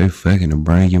just say fucking and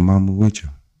bring your mama with you.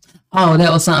 Oh,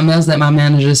 that was something else that my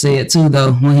manager said too,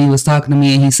 though. When he was talking to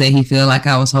me and he said he felt like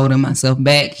I was holding myself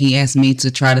back, he asked me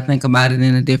to try to think about it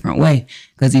in a different way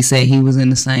because he said he was in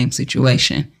the same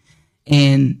situation.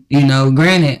 And,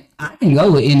 granted, I can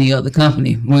go with any other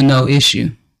company with no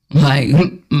issue. Like,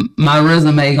 my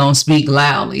resume gonna speak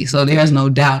loudly, so there's no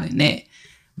doubt in that.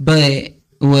 But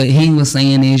what he was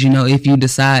saying is, if you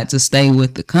decide to stay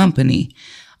with the company,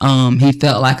 he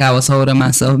felt like I was holding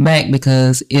myself back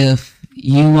because if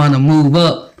you want to move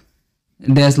up,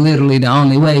 that's literally the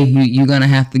only way. You're going to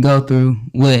have to go through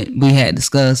what we had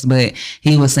discussed. But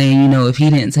he was saying, if he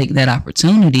didn't take that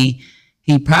opportunity,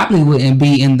 he probably wouldn't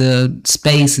be in the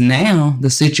space now, the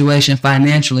situation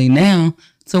financially now,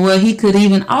 to where he could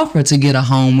even offer to get a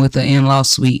home with an in-law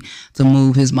suite to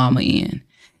move his mama in.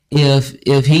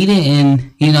 If he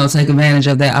didn't, take advantage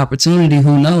of that opportunity,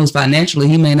 who knows, financially,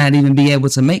 he may not even be able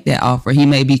to make that offer. He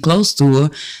may be close to her,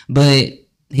 but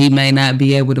he may not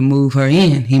be able to move her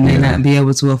in. He may not be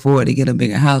able to afford to get a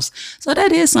bigger house. So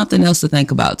that is something else to think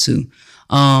about too.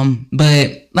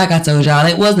 But like I told y'all,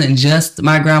 it wasn't just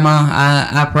my grandma.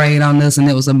 I prayed on this and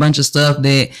it was a bunch of stuff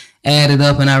that added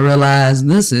up and I realized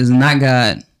this is not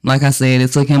God. Like I said,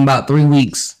 it took him about 3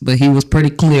 weeks, but he was pretty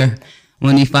clear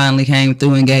when he finally came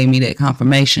through and gave me that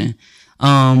confirmation.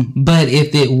 But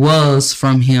if it was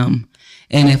from him,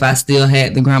 and if I still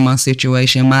had the grandma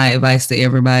situation, my advice to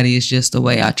everybody is just to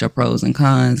weigh out your pros and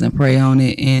cons and pray on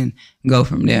it and go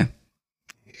from there.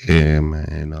 Yeah,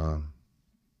 man.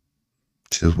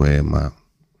 Just weigh them out.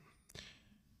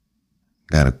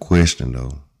 Got a question,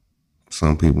 though.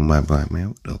 Some people might be like, man,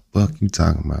 what the fuck you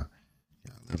talking about?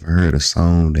 Y'all ever heard a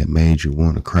song that made you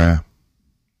want to cry?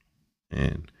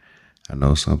 And I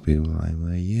know some people are like,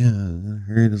 well, yeah, I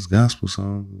heard this gospel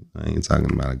song. I ain't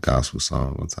talking about a gospel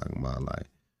song. I'm talking about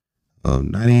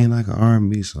not even like an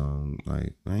R&B song.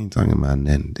 Like, I ain't talking about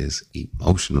nothing that's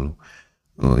emotional.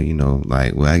 Or,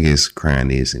 I guess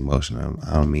crying is emotional.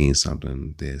 I don't mean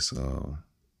something that's,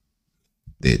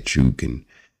 that you can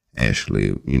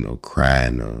actually, cry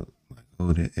and, like,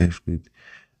 oh, that actually,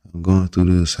 I'm going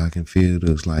through this. I can feel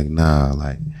this. Like, nah,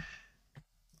 like,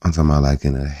 I'm talking about like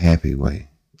in a happy way.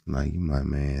 Like, you like,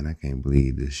 man, I can't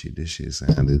believe this shit. This shit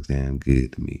sounds damn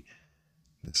good to me.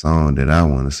 The song that I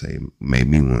want to say made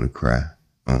me want to cry.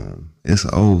 It's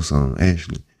an old song,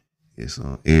 actually. It's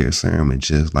on Air Sermon,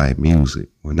 Just Like Music.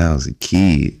 When I was a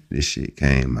kid, this shit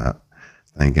came out.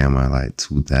 I think it came out like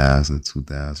 2000,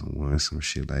 2001, some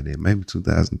shit like that. Maybe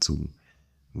 2002.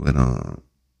 But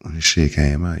when the shit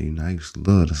came out, I used to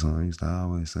love the song. I used to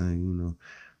always sing,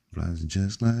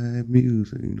 just like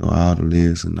music, all the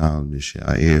lyrics and all of this shit.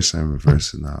 I Air Sermon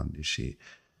verses and all this shit.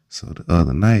 So the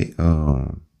other night,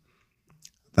 I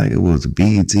think it was the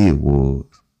BET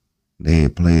Awards. They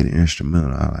had played the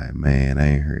instrumental. I was like, man, I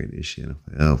ain't heard this shit in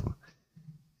forever.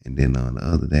 And then on the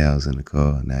other day, I was in the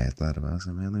car and I thought about it. I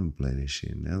said, man, let me play this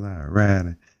shit. And they're like,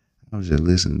 right. I was just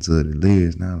listening to the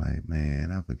lyrics and I was like,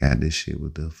 man, I forgot this shit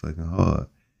was the fucking hard.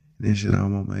 This shit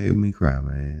almost made me cry,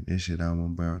 man. This shit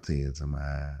almost brought tears in my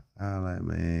eyes. I was like,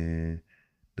 man,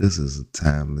 this is a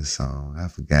timeless song. I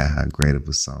forgot how great of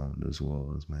a song this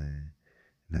was, man.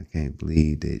 And I can't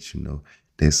believe that,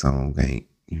 that song ain't,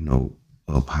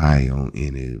 up high on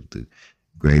any of the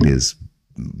greatest,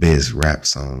 best rap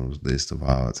songs list of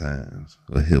all times,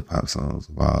 or hip hop songs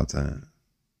of all time.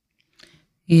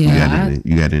 Yeah.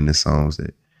 You got any songs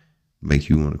that make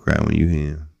you want to cry when you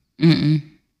hear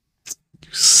them?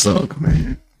 You suck,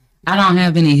 man. I don't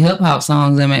have any hip hop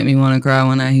songs that make me want to cry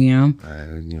when I hear them. All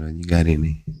right, you got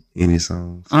any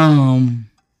songs?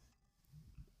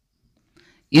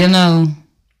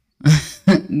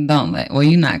 Don't laugh. Well,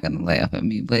 you're not gonna laugh at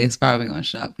me, but it's probably gonna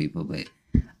shock people. But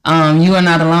 "You Are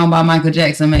Not Alone" by Michael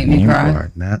Jackson make me cry. You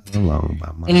Are Not Alone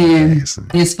by Michael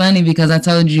Jackson. It's funny because I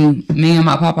told you, me and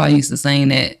my papa used to sing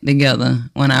that together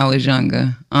when I was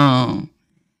younger.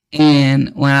 And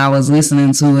when I was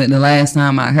listening to it the last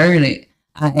time I heard it,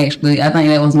 I think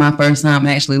that was my first time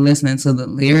actually listening to the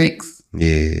lyrics.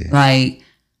 Yeah. Like,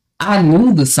 I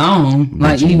knew the song,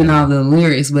 like even all the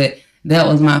lyrics, but that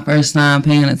was my first time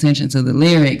paying attention to the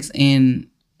lyrics. And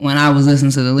when I was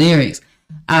listening to the lyrics,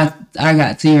 I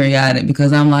got teary-eyed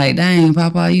because I'm like, dang,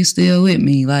 Papa, you still with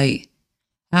me? Like,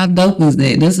 how dope is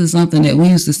that? This is something that we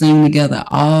used to sing together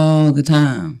all the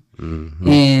time. Mm-hmm.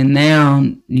 And now,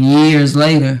 years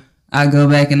later, I go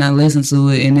back and I listen to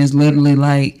it, and it's literally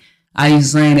like I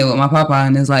used to sing it with my papa,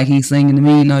 and it's like he's singing to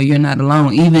me, no, you're not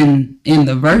alone. Even in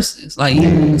the verses, like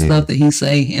even in the stuff that he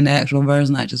say in the actual verse,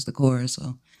 not just the chorus.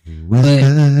 So, what's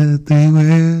the 3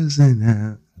 words and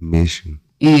I miss you.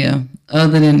 Yeah.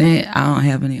 Other than that, I don't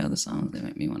have any other songs that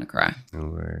make me want to cry. No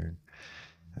word.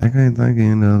 I can't think of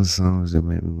any other songs that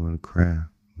make me want to cry.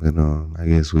 But I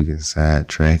guess we can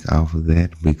sidetrack off of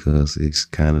that because it's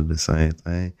kind of the same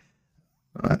thing.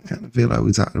 I kind of feel like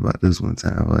we talked about this one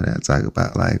time, but I talk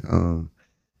about like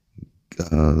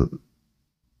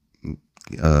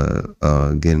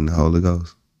getting the Holy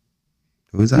Ghost.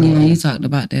 You talked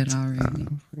about that already. I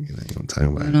ain't gonna talk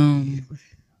about it.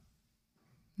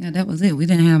 Yeah, that was it. We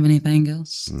didn't have anything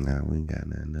else. No, we ain't got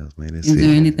nothing else, man. Is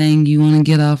there anything you want to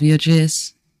get off your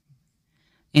chest?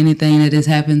 Anything that has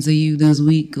happened to you this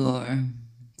week, or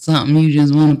something you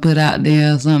just want to put out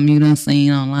there, something you done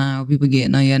seen online where people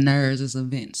getting on your nerves? It's a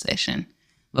vent session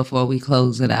before we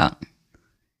close it out.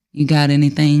 You got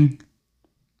anything?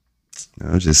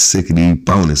 I'm just sick of these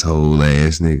bonus hole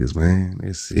ass niggas, man.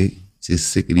 That's it. Just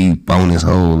sick of these bonus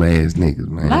hole ass niggas,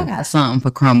 man. Well, I got something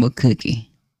for Crumbl Cookie.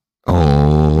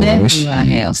 Oh, that's shit. Who I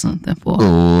have something for.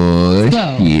 Oh,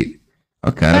 shit.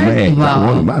 Okay, I'm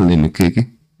mad. My lemon cookie.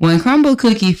 When Crumbl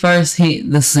Cookie first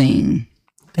hit the scene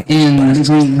in the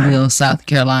Greenville, South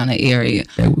Carolina area,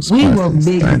 we were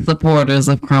big supporters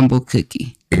of Crumbl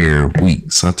Cookie. Every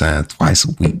week, sometimes twice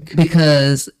a week.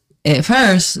 Because at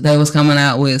first, they was coming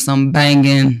out with some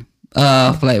banging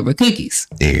flavor cookies.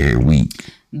 Every week.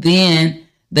 Then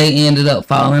they ended up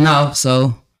falling off,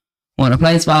 so when a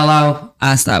place fall off,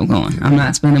 I stopped going. I'm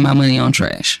not spending my money on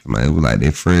trash. Man, it was like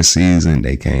their first season,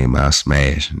 they came out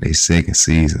smashing. Their second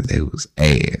season, they was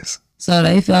ass. So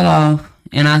they fell off,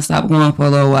 and I stopped going for a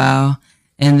little while.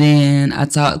 And then I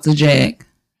talked to Jack.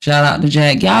 Shout out to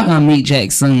Jack. Y'all gonna meet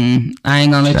Jack soon. I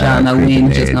ain't gonna let y'all know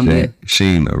when. Just gonna be. She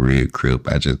ain't no real crip.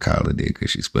 I just call her that because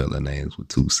she spelled her names with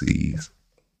 2 C's.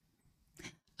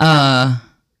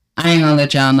 I ain't gonna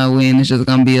let y'all know when. It's just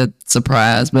gonna be a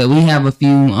surprise. But we have a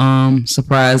few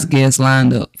surprise guests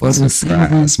lined up for this season.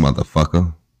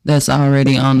 Motherfucker. That's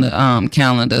already on the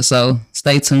calendar. So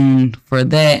stay tuned for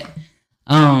that.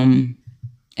 And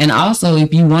also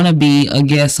if you wanna be a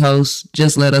guest host,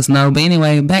 just let us know. But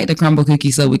anyway, back to Crumbl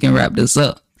Cookie so we can wrap this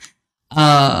up.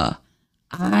 I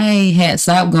had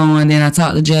stopped going, then I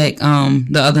talked to Jack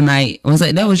the other night.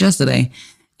 That was yesterday.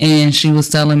 And she was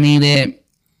telling me that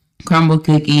Crumbl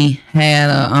Cookie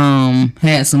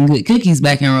had some good cookies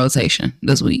back in rotation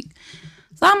this week.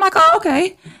 So I'm like, oh,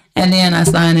 okay. And then I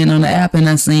signed in on the app and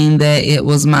I seen that it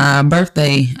was my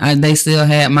birthday. They still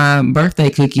had my birthday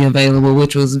cookie available,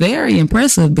 which was very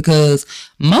impressive because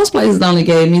most places only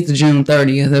gave me to June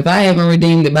 30th. If I haven't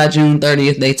redeemed it by June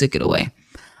 30th, they took it away.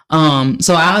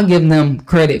 So I'll give them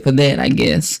credit for that, I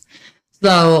guess.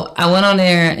 So I went on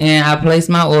there and I placed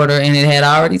my order, and it had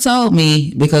already told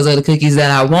me because of the cookies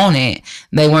that I wanted,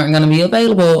 they weren't going to be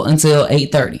available until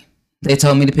 8:30. They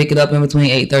told me to pick it up in between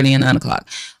 8:30 and 9 o'clock.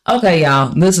 Okay,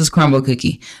 y'all, this is Crumbl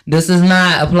Cookie. This is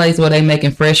not a place where they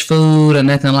making fresh food or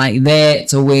nothing like that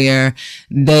to where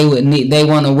they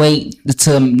want to wait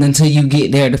until you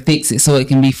get there to fix it so it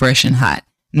can be fresh and hot.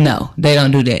 No, they don't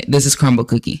do that. This is Crumbl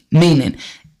Cookie. Meaning,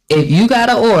 if you got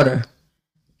an order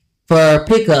for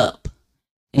pickup,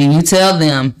 and you tell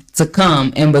them to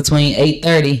come in between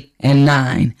 8:30 and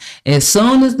 9. As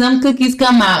soon as them cookies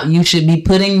come out, you should be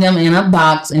putting them in a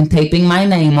box and taping my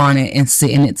name on it and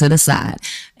sitting it to the side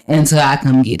until I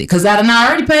come get it. Because I done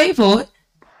already paid for it.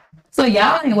 So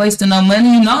y'all ain't wasting no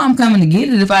money. You know I'm coming to get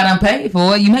it if I done paid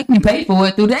for it. You make me pay for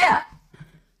it through that.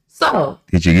 So.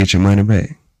 Did you get your money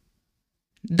back?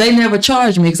 They never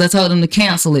charged me because I told them to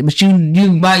cancel it. But you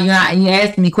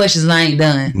asking me questions and I ain't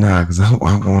done. Nah, because I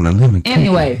want a lemon cake.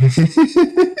 Anyway,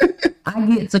 I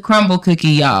get to Crumbl Cookie,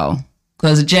 y'all.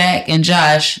 Because Jack and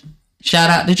Josh, shout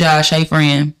out to Josh, hey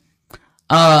friend.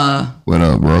 What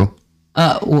up, bro?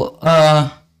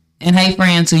 And hey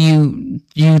friend to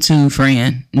you too,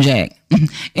 friend, Jack.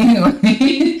 Anyway,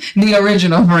 the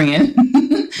original friend.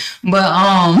 But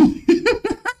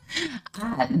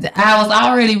I was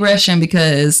already rushing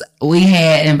because we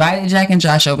had invited Jack and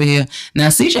Josh over here. Now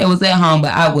CJ was at home,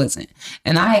 but I wasn't.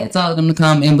 And I had told them to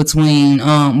come in between,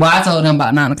 I told them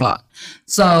about 9 o'clock.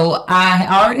 So I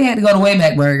already had to go to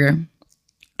Wayback Burger.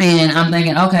 And I'm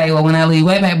thinking, okay, well, when I leave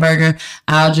Wayback Burger,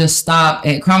 I'll just stop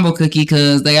at Crumbl Cookie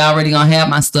because they already gonna have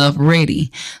my stuff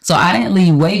ready. So I didn't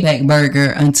leave Wayback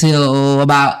Burger until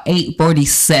about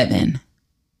 8:47.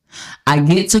 I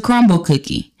get to Crumbl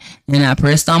Cookie and I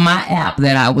pressed on my app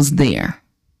that I was there.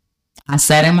 I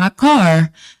sat in my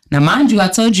car. Now, mind you, I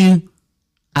told you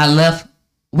I left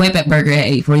Wayback Burger at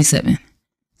 8:47.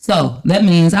 So that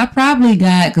means I probably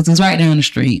got, because it's right down the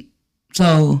street.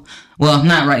 So, well,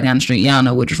 not right down the street. Y'all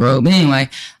know which road. But anyway,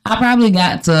 I probably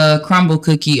got to Crumbl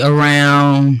Cookie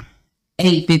around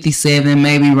 8:57,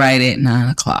 maybe right at 9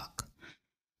 o'clock.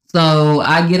 So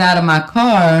I get out of my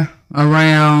car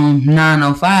around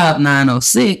 9:05,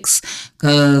 9:06,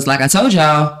 because like I told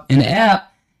y'all in the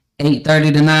app,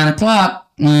 8:30 to 9 o'clock.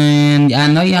 And I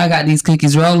know y'all got these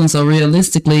cookies rolling, so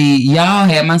realistically, y'all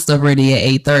had my stuff ready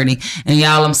at 8:30. And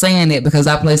y'all, I'm saying that because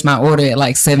I placed my order at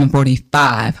like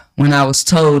 7:45 when I was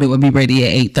told it would be ready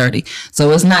at 8:30.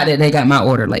 So it's not that they got my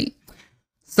order late.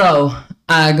 So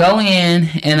I go in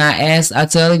and I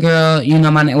tell the girl, you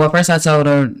know, my name. Well, first I told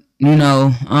her, you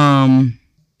know,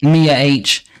 Mia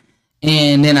H.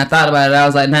 And then I thought about it. I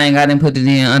was like, dang, I didn't put it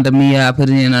in under Mia. I put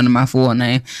it in under my full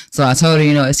name. So I told her,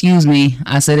 you know, excuse me.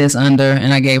 I said it's under,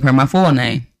 and I gave her my full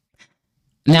name.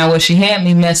 Now, what she had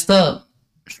me messed up,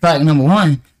 strike number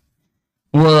one,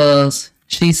 was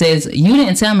she says, you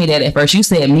didn't tell me that at first. You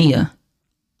said Mia.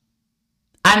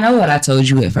 I know what I told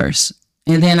you at first.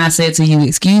 And then I said to you,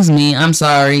 excuse me, I'm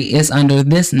sorry. It's under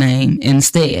this name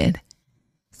instead.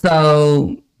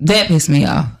 So that pissed me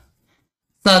off.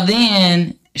 So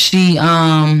then she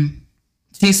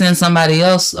sent somebody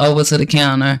else over to the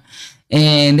counter,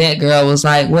 and that girl was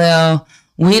like, well,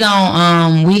 we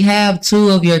have 2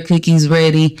 of your cookies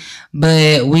ready,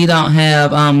 but we don't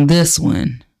have this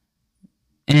one.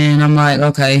 And I'm like,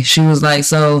 okay. She was like,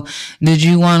 so did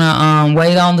you want to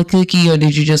wait on the cookie, or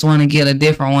did you just want to get a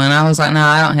different one? I was like, no,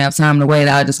 I don't have time to wait.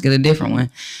 I'll just get a different one.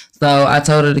 So I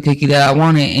told her the cookie that I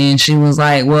wanted, and she was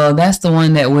like, well, that's the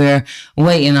one that we're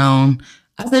waiting on.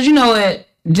 I said, you know what?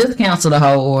 Just cancel the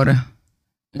whole order.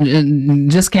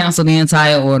 Just cancel the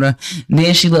entire order.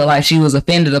 Then she looked like she was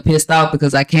offended or pissed off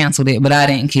because I canceled it, but I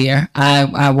didn't care.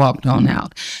 I walked on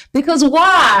out. Because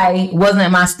why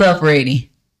wasn't my stuff ready?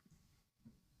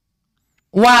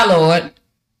 Why, Lord?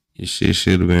 Your shit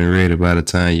should have been ready by the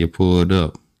time you pulled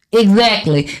up.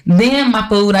 Exactly. Then my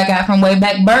food I got from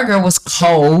Wayback Burger was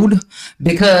cold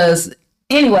because,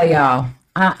 anyway, y'all,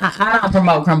 I don't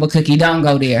promote Crumbl Cookie. Don't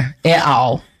go there at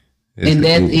all. And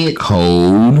that's it.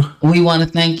 Cold. We want to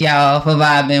thank y'all for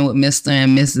vibing with Mr.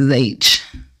 and Mrs. H.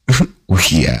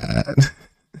 Yeah.